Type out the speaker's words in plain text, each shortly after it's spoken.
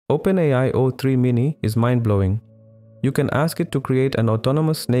OpenAI O3 Mini is mind-blowing. You can ask it to create an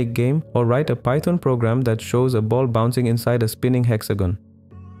autonomous snake game or write a Python program that shows a ball bouncing inside a spinning hexagon.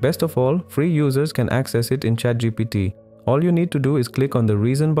 Best of all, free users can access it in ChatGPT. All you need to do is click on the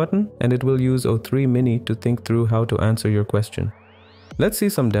Reason button and it will use O3 Mini to think through how to answer your question. Let's see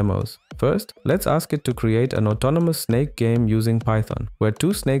some demos. First, let's ask it to create an autonomous snake game using Python, where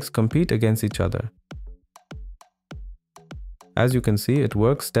two snakes compete against each other. As you can see, it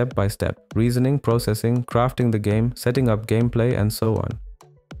works step by step, reasoning, processing, crafting the game, setting up gameplay, and so on.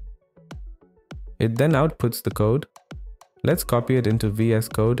 It then outputs the code. Let's copy it into VS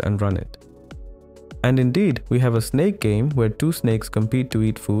Code and run it. And indeed, we have a snake game where two snakes compete to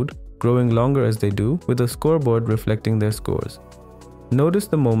eat food, growing longer as they do, with a scoreboard reflecting their scores. Notice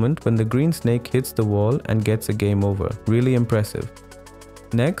the moment when the green snake hits the wall and gets a game over. Really impressive.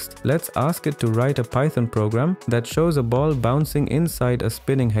 Next, let's ask it to write a Python program that shows a ball bouncing inside a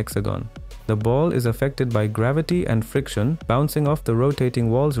spinning hexagon. The ball is affected by gravity and friction, bouncing off the rotating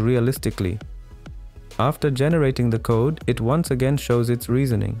walls realistically. After generating the code, it once again shows its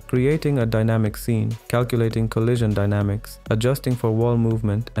reasoning, creating a dynamic scene, calculating collision dynamics, adjusting for wall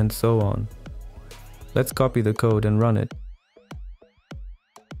movement, and so on. Let's copy the code and run it.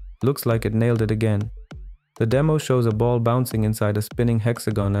 Looks like it nailed it again. The demo shows a ball bouncing inside a spinning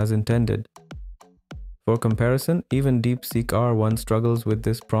hexagon as intended. For comparison, even DeepSeek R1 struggles with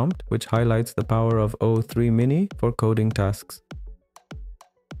this prompt, which highlights the power of O3 Mini for coding tasks.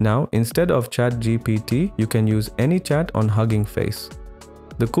 Now, instead of ChatGPT, you can use AnyChat on Hugging Face.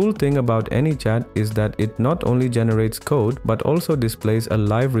 The cool thing about AnyChat is that it not only generates code, but also displays a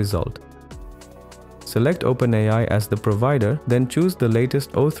live result. Select OpenAI as the provider, then choose the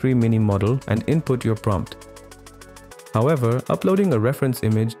latest O3 Mini model and input your prompt. However, uploading a reference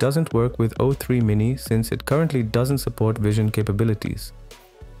image doesn't work with O3 Mini since it currently doesn't support vision capabilities.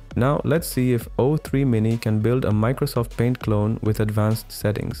 Now let's see if O3 Mini can build a Microsoft Paint clone with advanced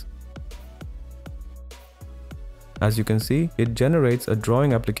settings. As you can see, it generates a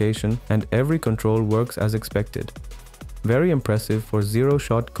drawing application and every control works as expected. Very impressive for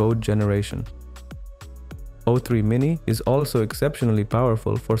zero-shot code generation. O3 Mini is also exceptionally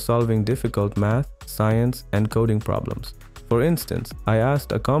powerful for solving difficult math, science, and coding problems. For instance, I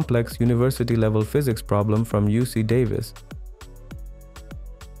asked a complex university-level physics problem from UC Davis,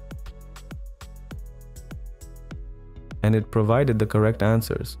 and it provided the correct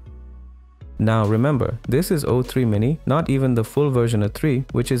answers. Now remember, this is O3 Mini, not even the full version of 3,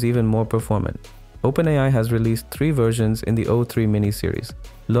 which is even more performant. OpenAI has released 3 versions in the O3 Mini series: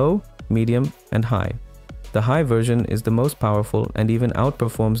 low, medium, and high. The high version is the most powerful and even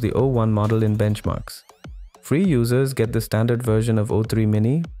outperforms the O1 model in benchmarks. Free users get the standard version of O3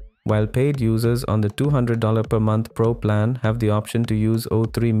 Mini, while paid users on the $200 per month Pro plan have the option to use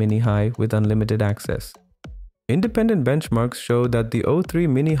O3 Mini High with unlimited access. Independent benchmarks show that the O3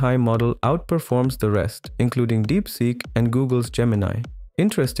 Mini High model outperforms the rest, including DeepSeek and Google's Gemini.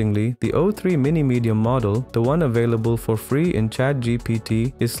 Interestingly, the O3 Mini Medium model, the one available for free in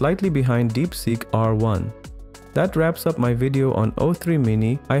ChatGPT, is slightly behind DeepSeek R1. That wraps up my video on O3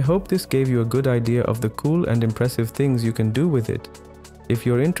 Mini. I hope this gave you a good idea of the cool and impressive things you can do with it. If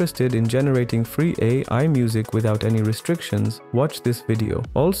you're interested in generating free AI music without any restrictions, watch this video.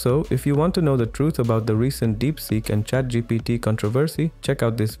 Also, if you want to know the truth about the recent DeepSeek and ChatGPT controversy, check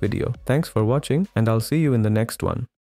out this video. Thanks for watching, and I'll see you in the next one.